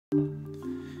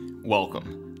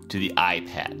Welcome to the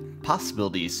iPad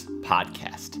Possibilities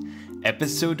Podcast,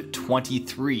 Episode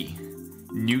 23,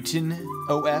 Newton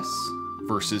OS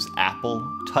versus Apple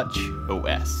Touch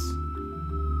OS.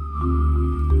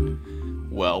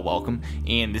 Well, welcome,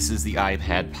 and this is the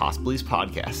iPad Possibilities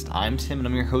Podcast. I'm Tim, and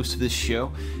I'm your host of this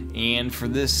show, and for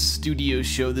this studio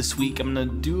show this week, I'm going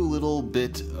to do a little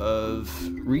bit of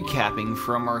recapping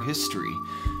from our history.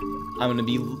 I'm going to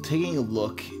be taking a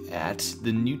look at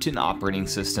the Newton operating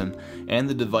system and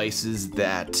the devices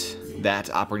that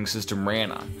operating system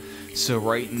ran on. So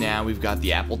right now we've got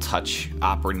the Apple Touch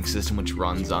operating system, which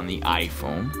runs on the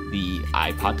iPhone, the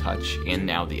iPod Touch, and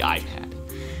now the iPad.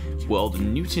 Well, the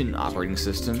Newton operating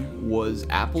system was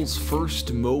Apple's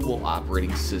first mobile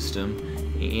operating system,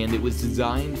 and it was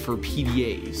designed for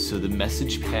PDAs, so the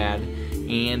message pad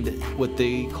and what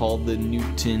they called the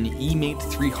Newton eMate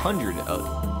 300,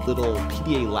 a little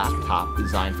PDA laptop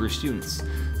designed for students.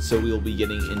 So we'll be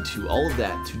getting into all of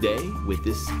that today with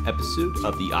this episode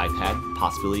of the iPad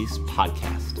Possibilities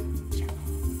Podcast.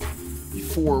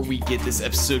 Before we get this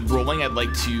episode rolling, I'd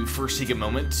like to first take a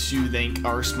moment to thank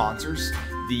our sponsors,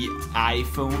 the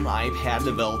iPhone, iPad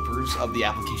developers of the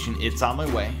application It's On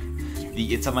My Way.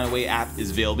 The It's On My Way app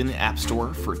is available in the App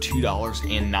Store for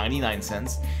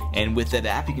 $2.99, and with that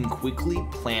app you can quickly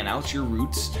plan out your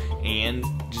routes and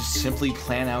just simply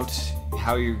plan out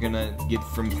how you're gonna get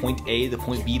from point A to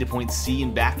point B to point C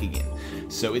and back again.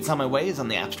 So It's On My Way is on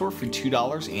the App Store for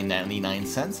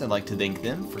 $2.99. I'd like to thank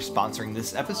them for sponsoring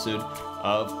this episode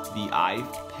of the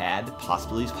iPad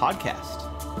Possibilities Podcast.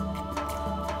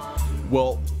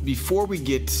 Well, before we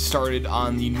get started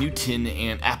on the Newton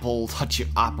and Apple Touch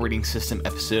operating system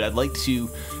episode, I'd like to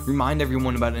remind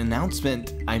everyone about an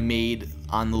announcement I made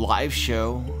on the live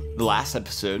show, the last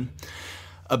episode,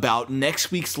 about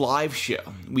next week's live show.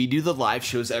 We do the live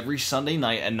shows every Sunday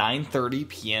night at 9:30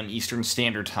 p.m. Eastern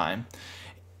Standard Time,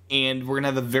 and we're going to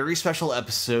have a very special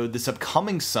episode this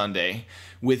upcoming Sunday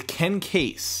with Ken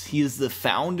Case. He is the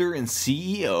founder and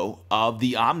CEO of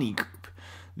the Omni Group.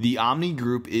 The Omni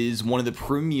Group is one of the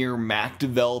premier Mac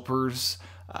developers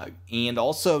and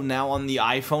also now on the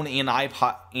iPhone and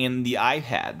iPod and the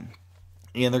iPad.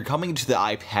 And they're coming to the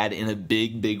iPad in a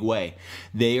big way.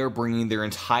 They are bringing their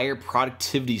entire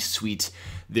productivity suite,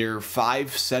 their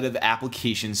 5 set of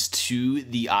applications, to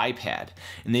the iPad.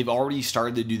 And they've already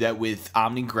started to do that with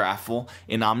Omni Graphful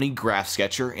and Omni Graph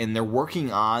Sketcher, and they're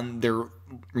working on their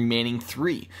remaining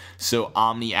 3. So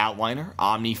Omni Outliner,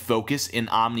 Omni Focus, and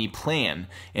Omni Plan.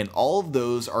 And all of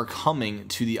those are coming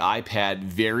to the iPad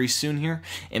very soon here.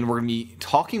 And we're going to be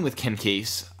talking with Ken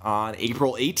Case on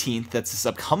April 18th. That's this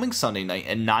upcoming Sunday night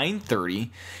at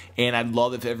 9:30. And I'd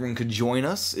love if everyone could join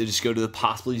us. Just go to the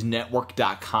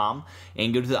possibilitiesnetwork.com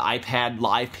and go to the iPad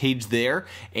live page there.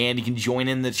 And you can join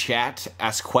in the chat,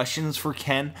 ask questions for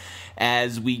Ken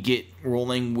as we get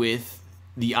rolling with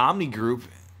the Omni Group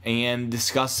and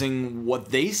discussing what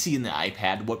they see in the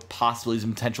iPad, what possibilities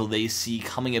and potential they see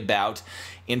coming about,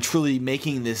 and truly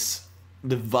making this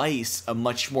device a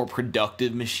much more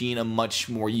productive machine, a much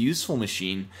more useful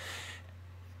machine.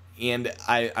 And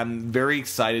I'm very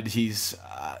excited.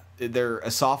 They're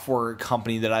a software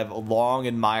company that I've long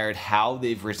admired how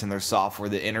they've written their software,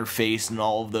 the interface, and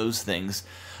all of those things.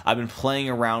 I've been playing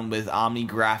around with Omni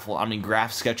Graphful, Omni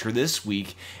Graph Sketcher this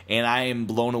week, and I am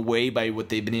blown away by what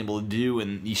they've been able to do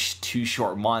in these 2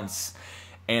 short months.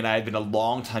 And I've been a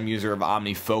long-time user of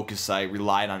Omni Focus. I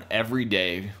relied on every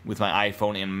day with my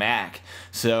iPhone and Mac.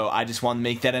 So I just want to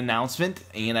make that announcement,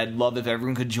 and I'd love if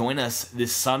everyone could join us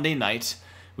this Sunday night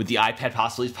with the iPad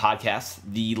Possibilities Podcast,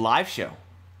 the live show.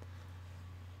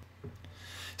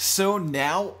 So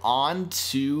now on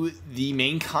to the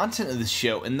main content of the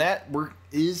show, and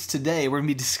today we're going to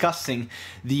be discussing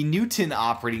the Newton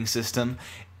operating system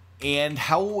and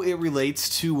how it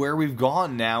relates to where we've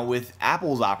gone now with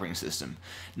Apple's operating system.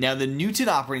 Now, the Newton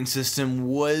operating system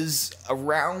was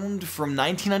around from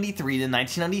 1993 to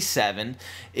 1997.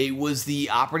 It was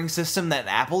the operating system that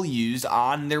Apple used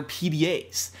on their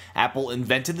PDAs. Apple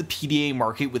invented the PDA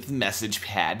market with the message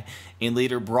pad and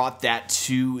later brought that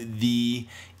to the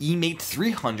eMate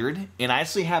 300. And I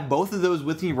actually have both of those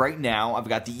with me right now. I've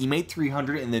got the eMate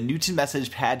 300 and the Newton Message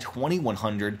Pad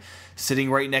 2100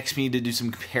 sitting right next to me to do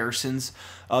some comparisons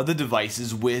of the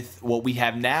devices with what we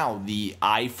have now, the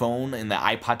iPhone and the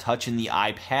iPod Touch and the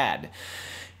iPad.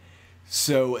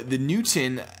 So the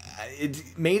Newton,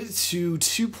 it made it to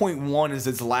 2.1 as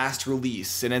its last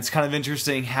release, and it's kind of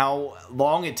interesting how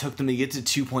long it took them to get to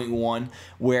 2.1,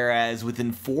 whereas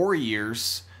within 4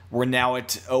 years, we're now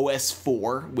at OS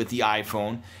 4 with the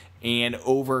iPhone, and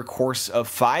over a course of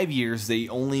 5 years, they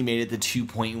only made it to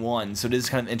 2.1. So it is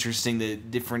kind of interesting the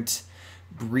different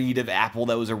breed of Apple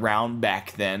that was around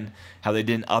back then, how they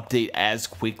didn't update as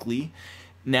quickly.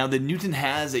 Now, the Newton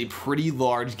has a pretty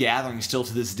large gathering still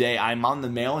to this day. I'm on the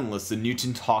mailing list, the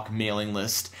Newton Talk mailing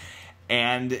list,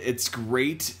 and it's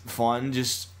great fun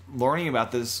just learning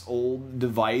about this old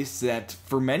device that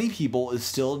for many people is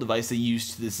still a device they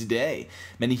use to this day.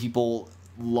 Many people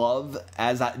love,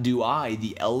 as do I,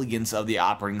 the elegance of the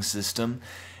operating system.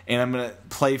 And I'm going to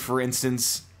play, for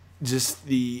instance, just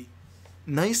the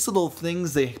nice little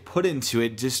things they put into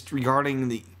it just regarding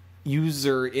the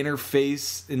user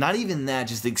interface, and not even that,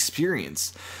 just the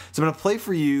experience. So I'm going to play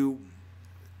for you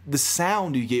the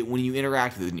sound you get when you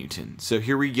interact with the Newton. So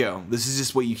here we go. This is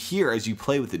just what you hear as you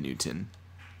play with the Newton.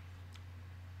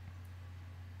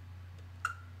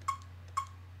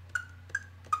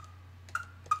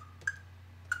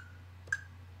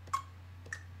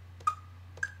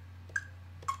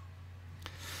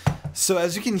 So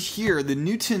as you can hear, the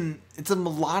Newton, it's a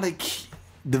melodic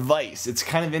device. It's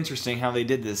kind of interesting how they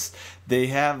did this. They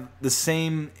have the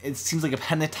same, it seems like a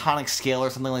pentatonic scale or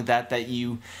something like that, that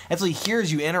you actually hear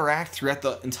as you interact throughout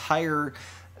the entire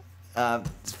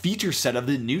feature set of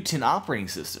the Newton operating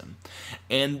system.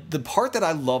 And the part that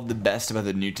I love the best about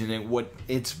the Newton, and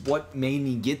what made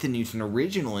me get the Newton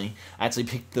originally, I actually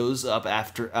picked those up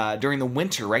after during the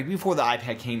winter, right before the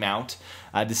iPad came out,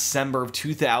 December of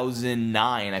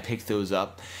 2009, I picked those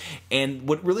up. And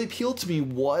what really appealed to me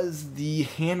was the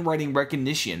handwriting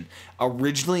recognition.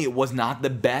 Originally, it was not the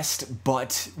best,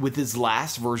 but with this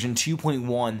last version,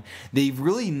 2.1, they've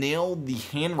really nailed the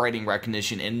handwriting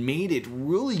recognition and made it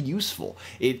really useful.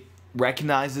 It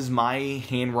recognizes my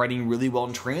handwriting really well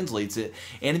and translates it,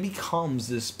 and it becomes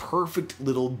this perfect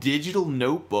little digital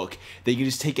notebook that you can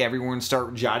just take everywhere and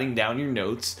start jotting down your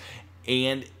notes,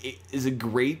 and it is a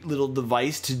great little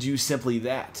device to do simply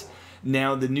that.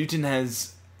 Now, the Newton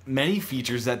has many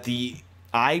features that the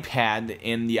iPad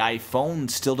and the iPhone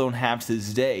still don't have to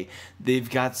this day. They've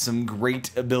got some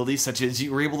great abilities, such as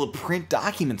you were able to print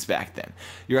documents back then.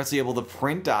 You're actually able to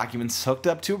print documents hooked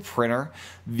up to a printer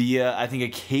via, I think, a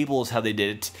cable is how they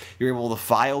did it. You're able to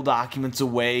file documents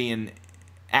away and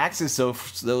access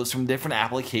those from different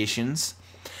applications,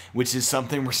 which is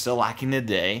something we're still lacking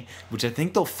today, which I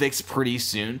think they'll fix pretty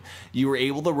soon. You were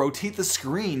able to rotate the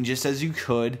screen just as you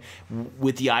could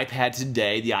with the iPad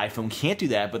today. The iPhone can't do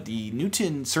that, but the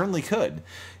Newton certainly could.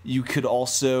 You could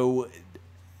also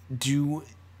do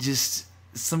just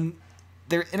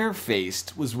their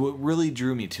interface was what really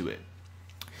drew me to it.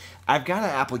 I've got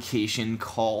an application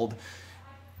called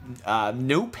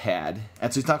Notepad.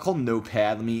 Actually, it's not called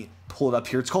Notepad. Let me pull it up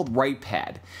here. It's called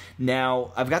WritePad.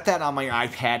 Now, I've got that on my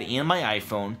iPad and my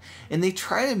iPhone, and they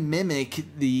try to mimic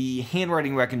the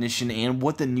handwriting recognition and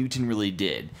what the Newton really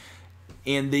did.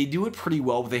 And they do it pretty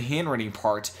well with the handwriting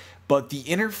part, but the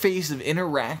interface of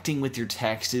interacting with your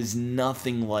text is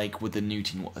nothing like what the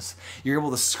Newton was. You're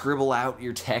able to scribble out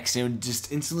your text and it would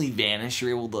just instantly vanish.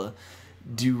 You're able to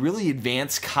do really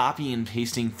advanced copy and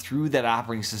pasting through that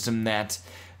operating system that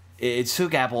it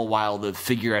took Apple a while to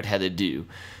figure out how to do.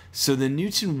 So the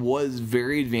Newton was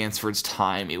very advanced for its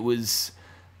time. It was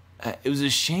a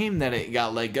shame that it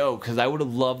got let go, because I would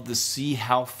have loved to see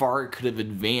how far it could have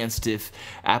advanced if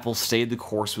Apple stayed the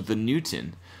course with the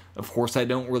Newton. Of course, I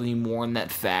don't really mourn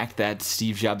that fact that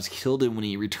Steve Jobs killed it when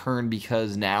he returned,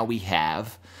 because now we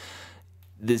have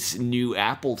this new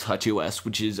Apple TouchOS,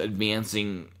 which is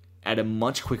advancing at a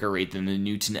much quicker rate than the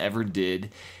Newton ever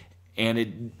did. And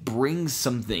it brings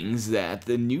some things that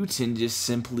the Newton just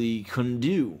simply couldn't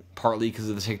do, partly because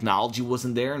the technology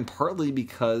wasn't there, and partly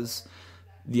because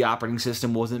the operating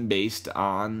system wasn't based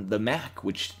on the Mac,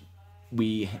 which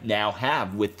we now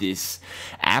have with this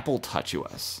Apple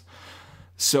TouchOS.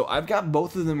 So I've got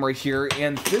both of them right here,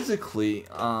 and physically,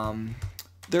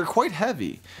 they're quite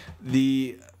heavy.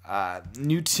 The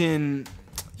Newton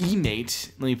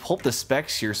eMate, let me pull up the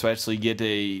specs here so I actually get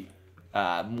a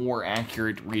more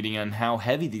accurate reading on how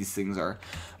heavy these things are.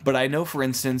 But I know, for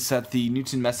instance, that the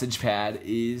Newton Message Pad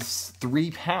is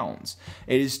 3 pounds.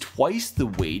 It is twice the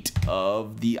weight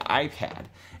of the iPad,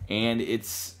 and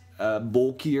it's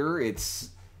bulkier.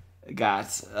 It's got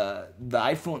the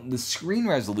iPhone. The screen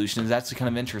resolution is actually kind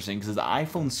of interesting, because the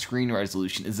iPhone screen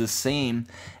resolution is the same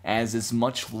as this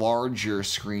much larger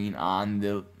screen on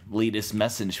the latest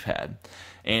Message Pad,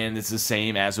 and it's the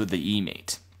same as with the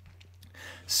eMate.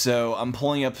 So I'm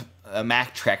pulling up a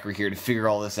Mac tracker here to figure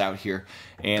all this out here,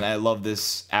 and I love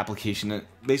this application. It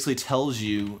basically tells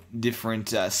you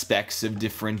different specs of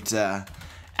different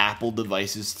Apple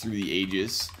devices through the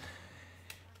ages.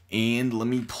 And let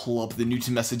me pull up the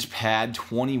Newton Message Pad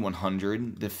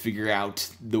 2100 to figure out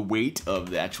the weight of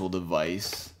the actual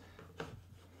device.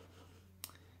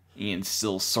 and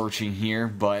still searching here,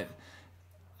 but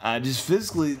just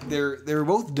physically, they're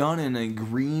both done in a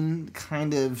green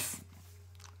kind of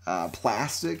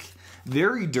plastic,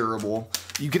 very durable.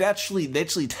 They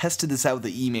actually tested this out with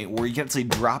the eMate, where you can actually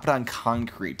drop it on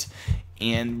concrete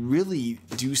and really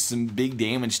do some big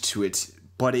damage to it,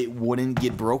 but it wouldn't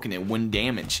get broken, it wouldn't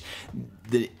damage.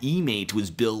 The eMate was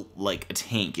built like a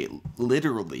tank. It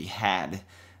literally had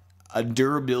a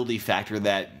durability factor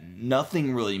that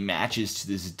nothing really matches to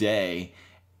this day,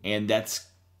 and that's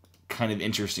kind of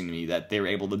interesting to me, that they were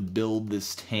able to build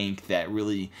this tank that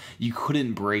really you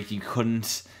couldn't break, you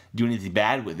couldn't do anything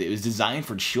bad with it. It was designed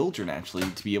for children, actually,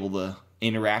 to be able to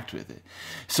interact with it.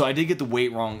 So I did get the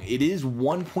weight wrong. It is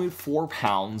 1.4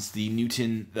 pounds, the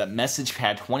Newton Message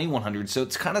Pad 2100, so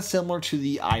it's kind of similar to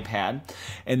the iPad.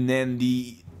 And then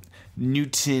the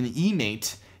Newton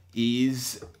eMate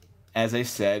is, as I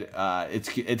said,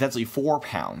 it's actually 4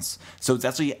 pounds. So it's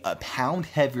actually a pound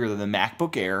heavier than the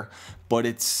MacBook Air, but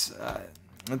it's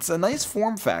a nice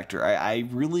form factor. I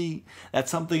really, that's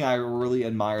something I really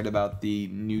admired about the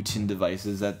Newton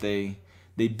devices, that they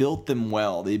built them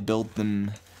well. They built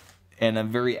them in a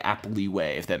very Apple-y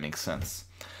way, if that makes sense.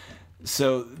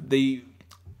 So they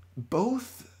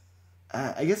both,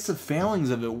 I guess the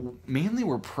failings of it mainly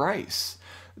were price.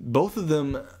 Both of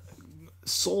them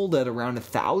sold at around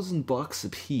 $1,000 a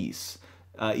piece,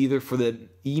 either for the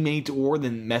eMate or the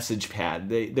Message Pad.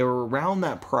 They were around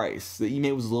that price. The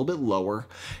eMate was a little bit lower,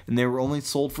 and they were only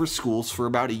sold for schools for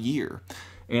about a year.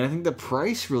 And I think the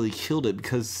price really killed it,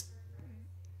 because,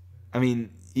 I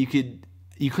mean, you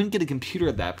couldn't get a computer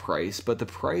at that price, but the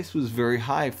price was very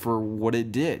high for what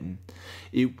it did.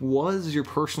 It was your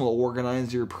personal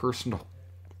organizer, your personal,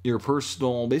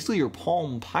 basically your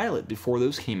Palm Pilot before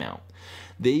those came out.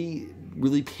 They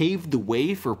really paved the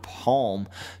way for Palm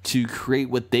to create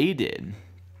what they did.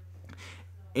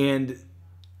 And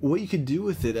what you could do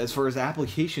with it as far as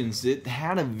applications, it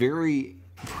had a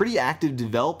pretty active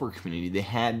developer community. They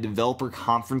had developer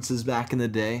conferences back in the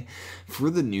day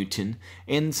for the Newton,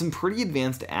 and some pretty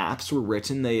advanced apps were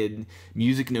written. They had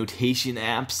music notation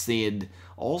apps, they had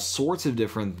all sorts of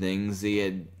different things. They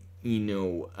had,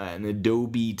 an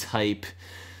Adobe type,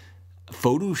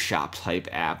 Photoshop type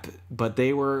app, but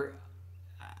they were,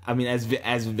 as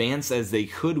advanced as they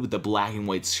could with the black and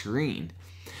white screen.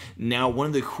 Now, one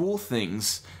of the cool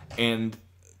things that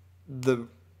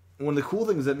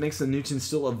makes the Newton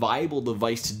still a viable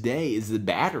device today is the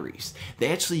batteries.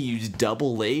 They actually use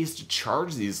double A's to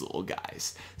charge these little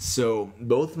guys. So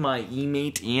both my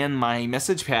eMate and my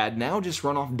Message Pad now just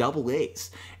run off double A's.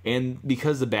 And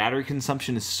because the battery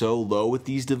consumption is so low with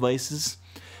these devices,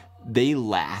 they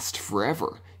last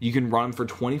forever. You can run them for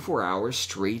 24 hours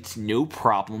straight, no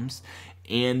problems.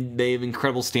 And they have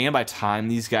incredible standby time.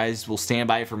 These guys will stand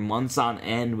by for months on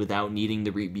end without needing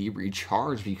to be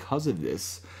recharged because of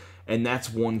this. And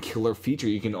that's one killer feature.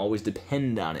 You can always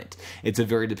depend on it. It's a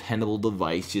very dependable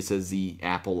device, just as the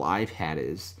Apple iPad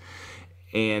is.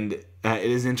 And it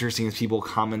is interesting as people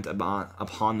comment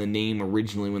upon the name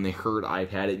originally when they heard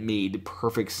iPad. It made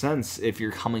perfect sense if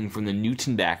you're coming from the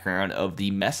Newton background of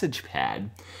the Message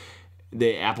Pad.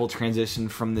 The Apple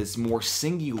transitioned from this more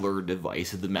singular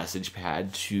device of the Message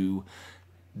Pad to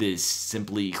this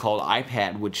simply called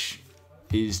iPad, which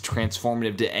is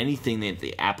transformative to anything that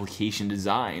the application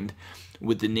designed.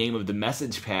 With the name of the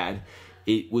Message Pad,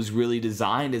 it was really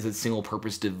designed as a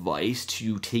single-purpose device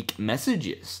to take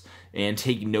messages and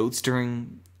take notes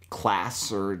during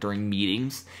class or during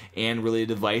meetings, and really a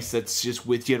device that's just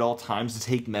with you at all times to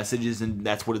take messages, and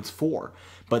that's what it's for.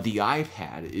 But the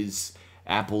iPad is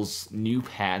Apple's new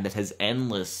pad that has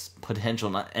endless potential,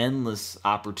 not endless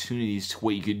opportunities to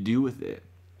what you could do with it.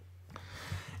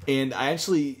 And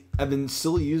I've been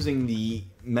still using the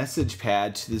Message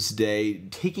Pad to this day,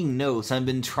 taking notes. I've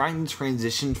been trying to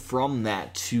transition from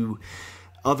that to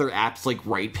other apps like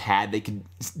WritePad. They can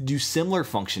do similar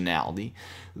functionality,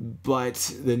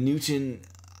 but the Newton,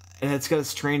 and it's got a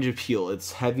strange appeal.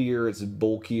 It's heavier, it's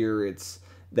bulkier,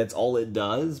 that's all it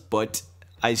does, but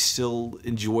I still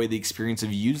enjoy the experience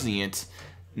of using it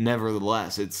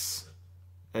nevertheless. It's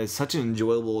such an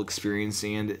enjoyable experience,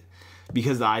 and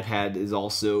because the iPad is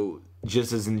also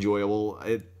just as enjoyable,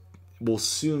 it will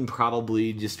soon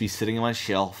probably just be sitting on my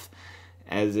shelf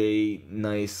as a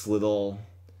nice little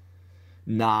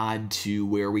nod to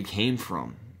where we came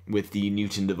from with the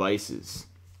Newton devices.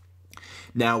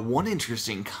 Now, one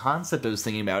interesting concept I was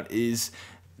thinking about is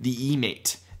the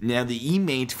eMate. Now, the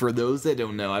eMate, for those that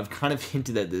don't know, I've kind of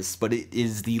hinted at this, but it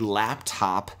is the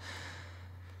laptop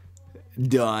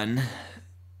done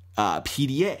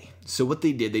PDA. So what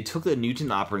they did, they took the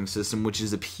Newton operating system, which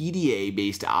is a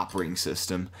PDA-based operating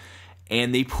system,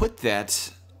 And they put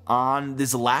that on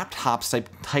this laptop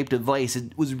type device.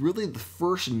 It was really the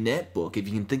first netbook, if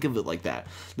you can think of it like that.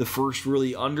 The first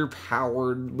really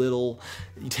underpowered little,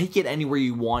 you take it anywhere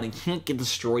you want, it can't get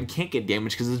destroyed, can't get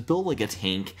damaged because it's built like a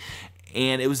tank.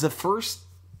 And it was the first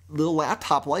little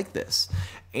laptop like this.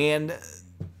 And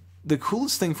the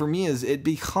coolest thing for me is it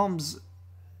becomes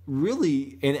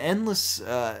really an endless,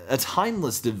 a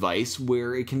timeless device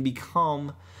where it can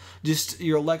become just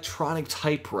your electronic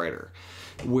typewriter,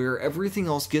 where everything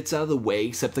else gets out of the way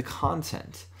except the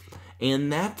content.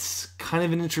 And that's kind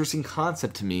of an interesting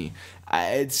concept to me.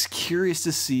 It's curious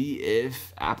to see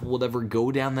if Apple would ever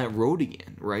go down that road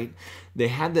again, right? They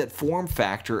had that form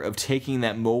factor of taking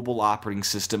that mobile operating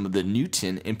system of the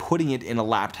Newton and putting it in a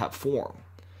laptop form.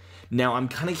 Now, I'm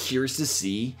kind of curious to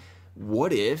see,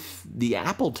 what if the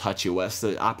Apple TouchOS,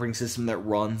 the operating system that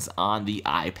runs on the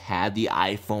iPad, the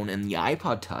iPhone, and the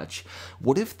iPod Touch,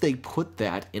 what if they put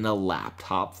that in a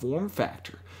laptop form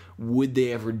factor? Would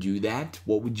they ever do that?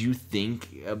 What would you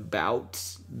think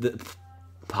about the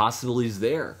possibilities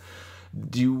there?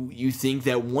 Do you think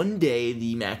that one day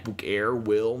the MacBook Air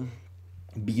will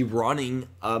be running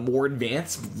a more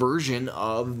advanced version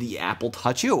of the Apple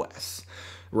TouchOS,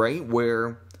 right?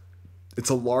 Where it's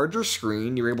a larger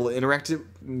screen, you're able to interact it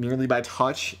merely by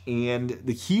touch and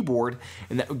the keyboard,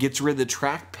 and that gets rid of the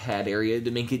trackpad area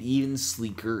to make it even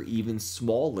sleeker, even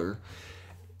smaller.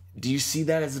 Do you see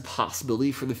that as a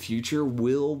possibility for the future?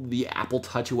 Will the Apple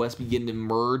TouchOS begin to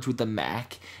merge with the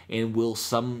Mac, and will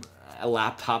some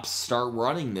laptops start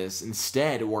running this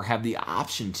instead, or have the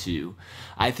option to?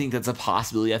 I think that's a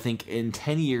possibility. I think in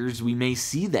 10 years we may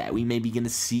see that. We may begin to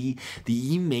see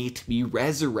the eMate be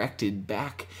resurrected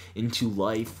back into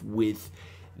life with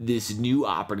this new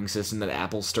operating system that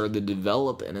Apple started to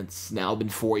develop, and it's now been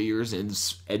 4 years and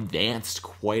it's advanced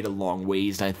quite a long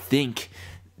ways. And I think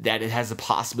that it has the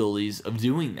possibilities of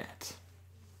doing that.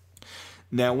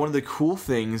 Now, one of the cool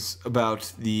things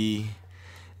about the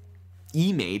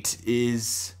eMate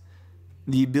is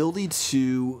the ability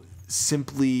to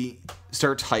simply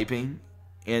start typing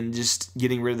and just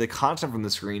getting rid of the content from the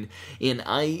screen. And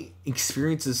I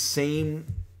experienced the same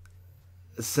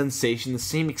sensation, the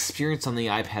same experience on the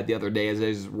iPad the other day as I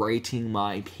was writing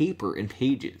my paper in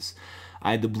Pages.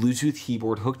 I had the Bluetooth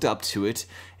keyboard hooked up to it,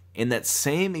 and that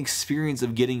same experience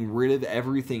of getting rid of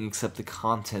everything except the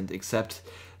content, except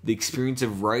the experience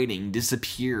of writing,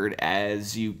 disappeared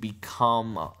as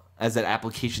that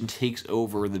application takes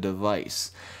over the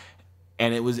device.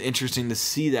 And it was interesting to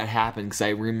see that happen, because I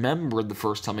remember the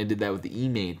first time I did that with the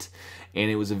eMate,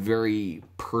 and it was a very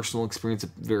personal experience, a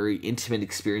very intimate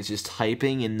experience, just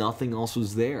typing and nothing else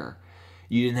was there.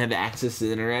 You didn't have access to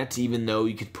the internet, even though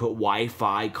you could put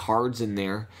Wi-Fi cards in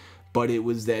there, but it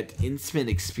was that intimate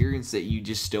experience that you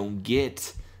just don't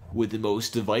get with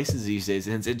most devices these days.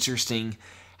 And it's interesting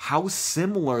how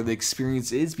similar the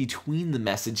experience is between the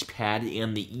message pad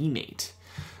and the eMate,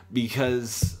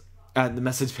 because the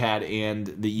message pad and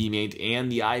the eMate and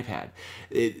the iPad,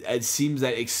 it seems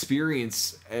that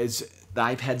experience, as the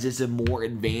iPad's just a more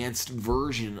advanced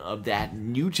version of that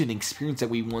Newton experience that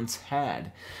we once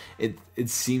had. It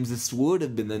seems this would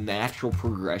have been the natural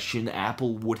progression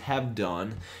Apple would have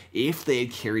done if they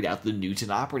had carried out the Newton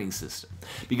operating system.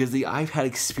 Because the iPad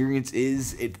experience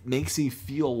it makes me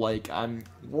feel like I'm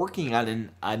working on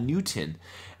a Newton,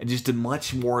 and just a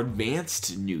much more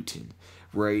advanced Newton,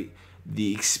 right?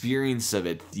 The experience of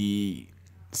it, the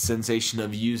sensation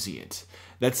of using it.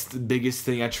 That's the biggest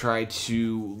thing I try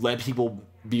to let people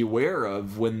be aware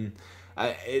of when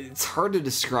it's hard to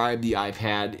describe the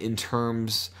iPad in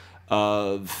terms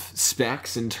of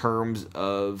specs, in terms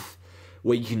of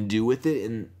what you can do with it,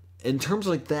 and in terms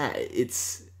like that,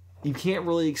 you can't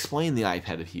really explain the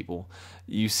iPad to people.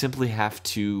 You simply have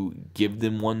to give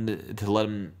them one to let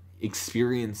them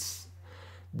experience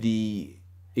the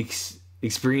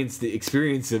experience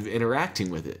of interacting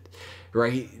with it,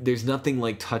 right? There's nothing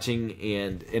like touching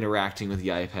and interacting with the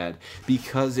iPad,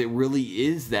 because it really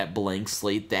is that blank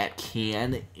slate that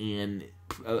can and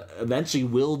eventually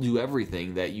will do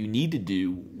everything that you need to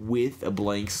do with a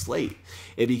blank slate.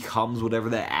 It becomes whatever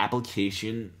that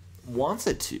application wants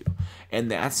it to. And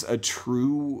that's a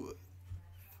true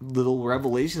little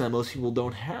revelation that most people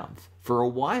don't have for a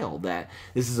while, that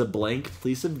this is a blank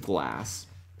piece of glass,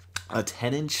 a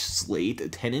 10-inch slate, a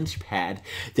 10-inch pad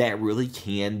that really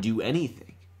can do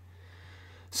anything.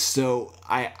 So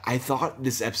I thought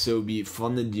this episode would be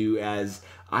fun to do, as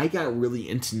I got really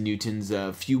into Newtons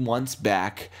a few months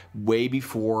back, way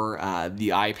before the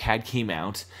iPad came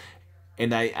out.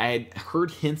 And I had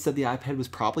heard hints that the iPad was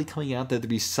probably coming out, that there'd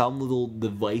be some little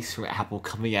device from Apple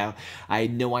coming out. I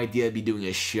had no idea I'd be doing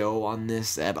a show on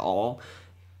this at all.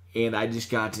 And I just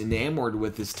got enamored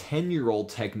with this 10-year-old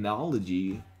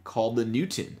technology called the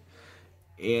Newton.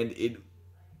 And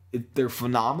they're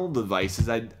phenomenal devices.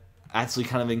 I'd actually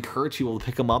kind of encourage people to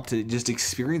pick them up to just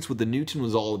experience what the Newton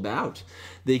was all about.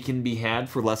 They can be had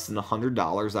for less than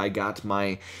 $100. I got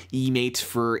my eMate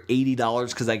for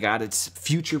 $80 because I got it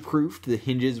future-proofed. The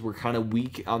hinges were kind of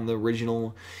weak on the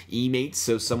original eMate,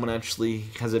 so someone actually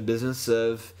has a business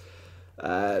of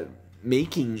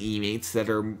making eMates that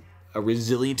are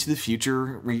resilient to the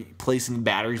future, replacing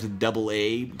batteries with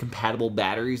AA compatible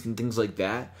batteries and things like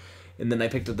that. And then I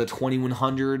picked up the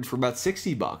 2100 for about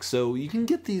 $60, so you can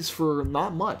get these for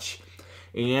not much.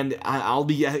 And I'll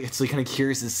be actually kind of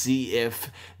curious to see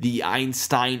if the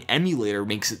Einstein emulator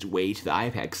makes its way to the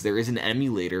iPad, because there is an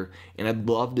emulator, and I'd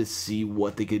love to see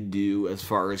what they could do as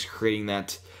far as creating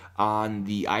that on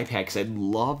the iPad, because I'd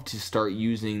love to start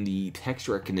using the text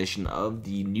recognition of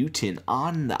the Newton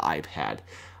on the iPad.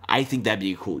 I think that'd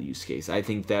be a cool use case. I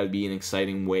think that would be an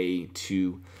exciting way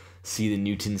to see the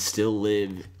Newton still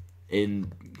live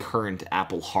in current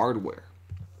Apple hardware.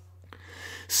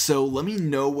 So let me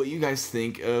know what you guys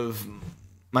think of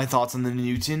my thoughts on the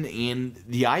Newton and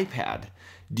the iPad.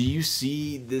 Do you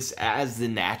see this as the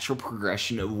natural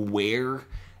progression of where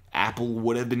Apple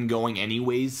would have been going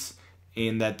anyways,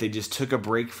 and that they just took a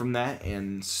break from that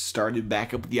and started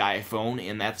back up with the iPhone,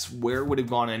 and that's where it would have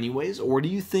gone anyways? Or do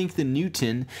you think the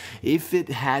Newton, if it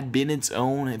had been its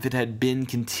own, if it had been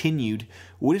continued,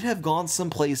 would it have gone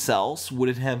someplace else? Would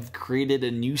it have created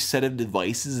a new set of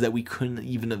devices that we couldn't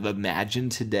even have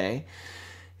imagined today?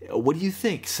 What do you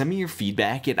think? Send me your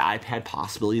feedback at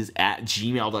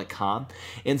iPadPossibilities@gmail.com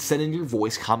and send in your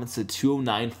voice comments to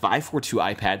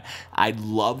 209-542-iPad. I'd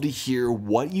love to hear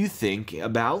what you think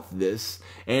about this.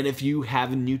 And if you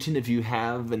have a Newton, if you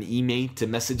have an eMate, a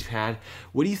message pad,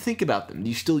 what do you think about them? Do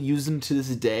you still use them to this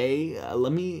day?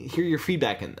 Let me hear your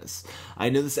feedback on this. I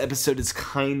know this episode is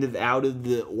kind of out of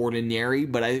the ordinary,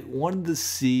 but I wanted to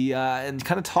see and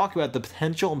kind of talk about the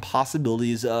potential and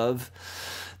possibilities of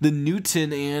the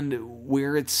Newton and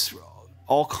where it's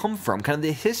all come from, kind of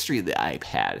the history of the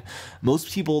iPad.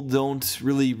 Most people don't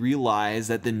really realize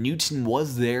that the Newton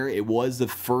was there. It was the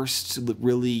first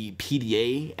really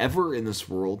PDA ever in this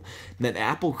world, and that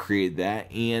Apple created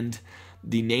that, and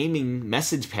the naming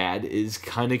message pad is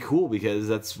kind of cool because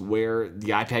that's where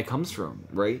the iPad comes from,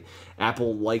 right?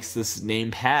 Apple likes this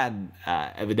name pad,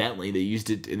 evidently. They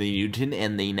used it in the Newton,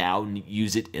 and they now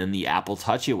use it in the Apple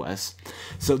TouchOS.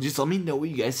 So just let me know what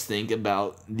you guys think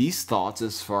about these thoughts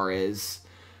as far as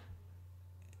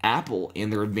Apple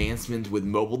and their advancement with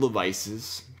mobile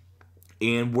devices.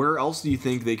 And where else do you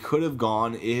think they could have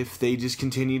gone if they just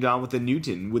continued on with the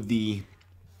Newton? Would the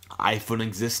iPhone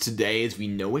exist today as we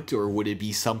know it, or would it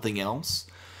be something else?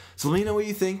 So let me know what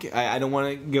you think. I don't want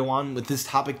to go on with this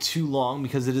topic too long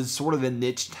because it is sort of a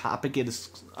niche topic. It is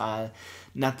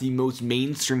not the most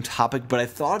mainstream topic, but I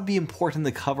thought it'd be important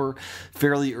to cover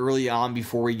fairly early on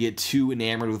before we get too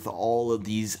enamored with all of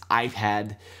these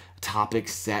iPad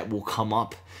topics that will come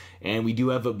up. And we do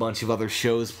have a bunch of other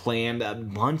shows planned, a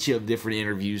bunch of different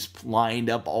interviews lined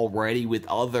up already with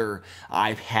other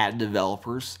iPad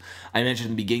developers. I mentioned at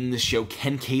the beginning of the show,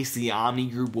 Ken Case, the Omni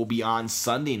Group, will be on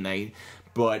Sunday night,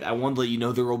 but I wanted to let you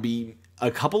know there will be a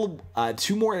couple,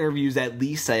 two more interviews at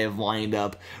least I have lined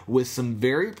up with some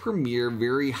very premier,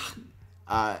 very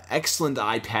excellent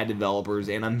iPad developers,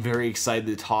 and I'm very excited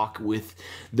to talk with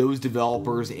those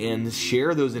developers and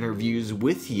share those interviews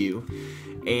with you.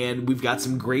 And we've got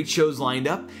some great shows lined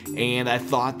up, and I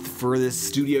thought for this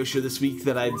studio show this week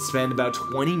that I'd spend about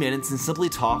 20 minutes and simply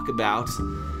talk about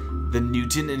the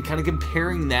Newton and kind of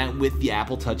comparing that with the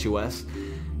Apple TouchOS.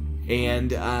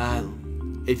 And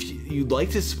if you'd like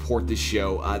to support this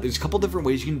show, there's a couple different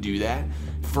ways you can do that.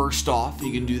 First off,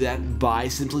 you can do that by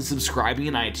simply subscribing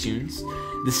in iTunes.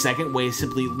 The second way is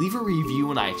simply leave a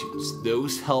review on iTunes.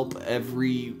 Those help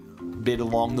every bit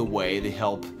along the way. They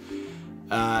help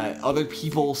other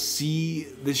people see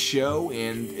the show,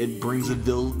 and it brings the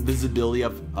visibility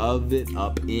of it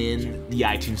up in the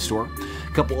iTunes store.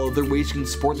 A couple other ways you can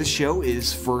support the show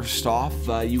is, first off,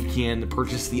 you can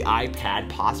purchase the iPad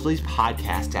Possibilities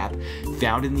podcast app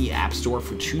found in the App Store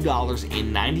for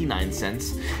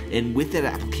 $2.99, and with that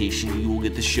application you will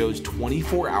get the shows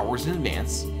 24 hours in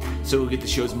advance. So we'll get the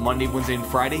shows Monday, Wednesday, and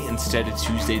Friday instead of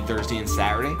Tuesday, Thursday, and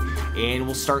Saturday. And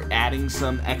we'll start adding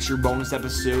some extra bonus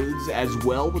episodes as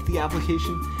well with the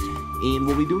application. And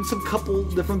we'll be doing some couple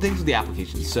different things with the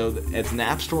application. So it's an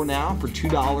App Store now for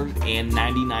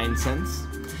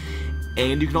 $2.99.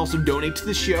 And you can also donate to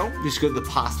the show. Just go to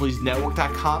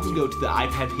thepossibilitiesnetwork.com, go to the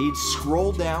iPad page,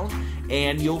 scroll down,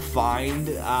 and you'll find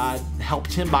Help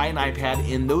Tim Buy an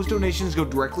iPad. And those donations go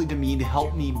directly to me to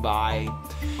help me buy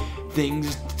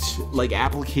things like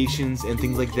applications and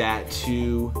things like that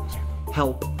to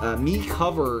help me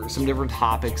cover some different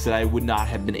topics that I would not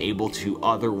have been able to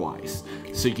otherwise.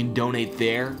 So you can donate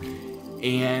there.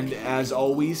 And as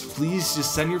always, please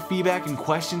just send your feedback and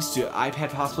questions to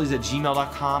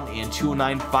iPadPossibilities@gmail.com and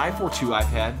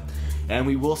 209-542-iPad. And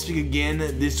we will speak again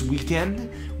this weekend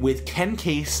with Ken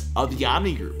Case of the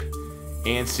Omni Group.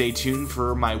 And stay tuned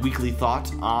for my weekly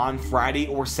thought on Friday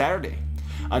or Saturday.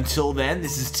 Until then,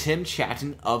 this is Tim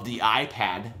Chatton of the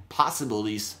iPad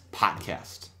Possibilities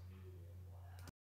Podcast.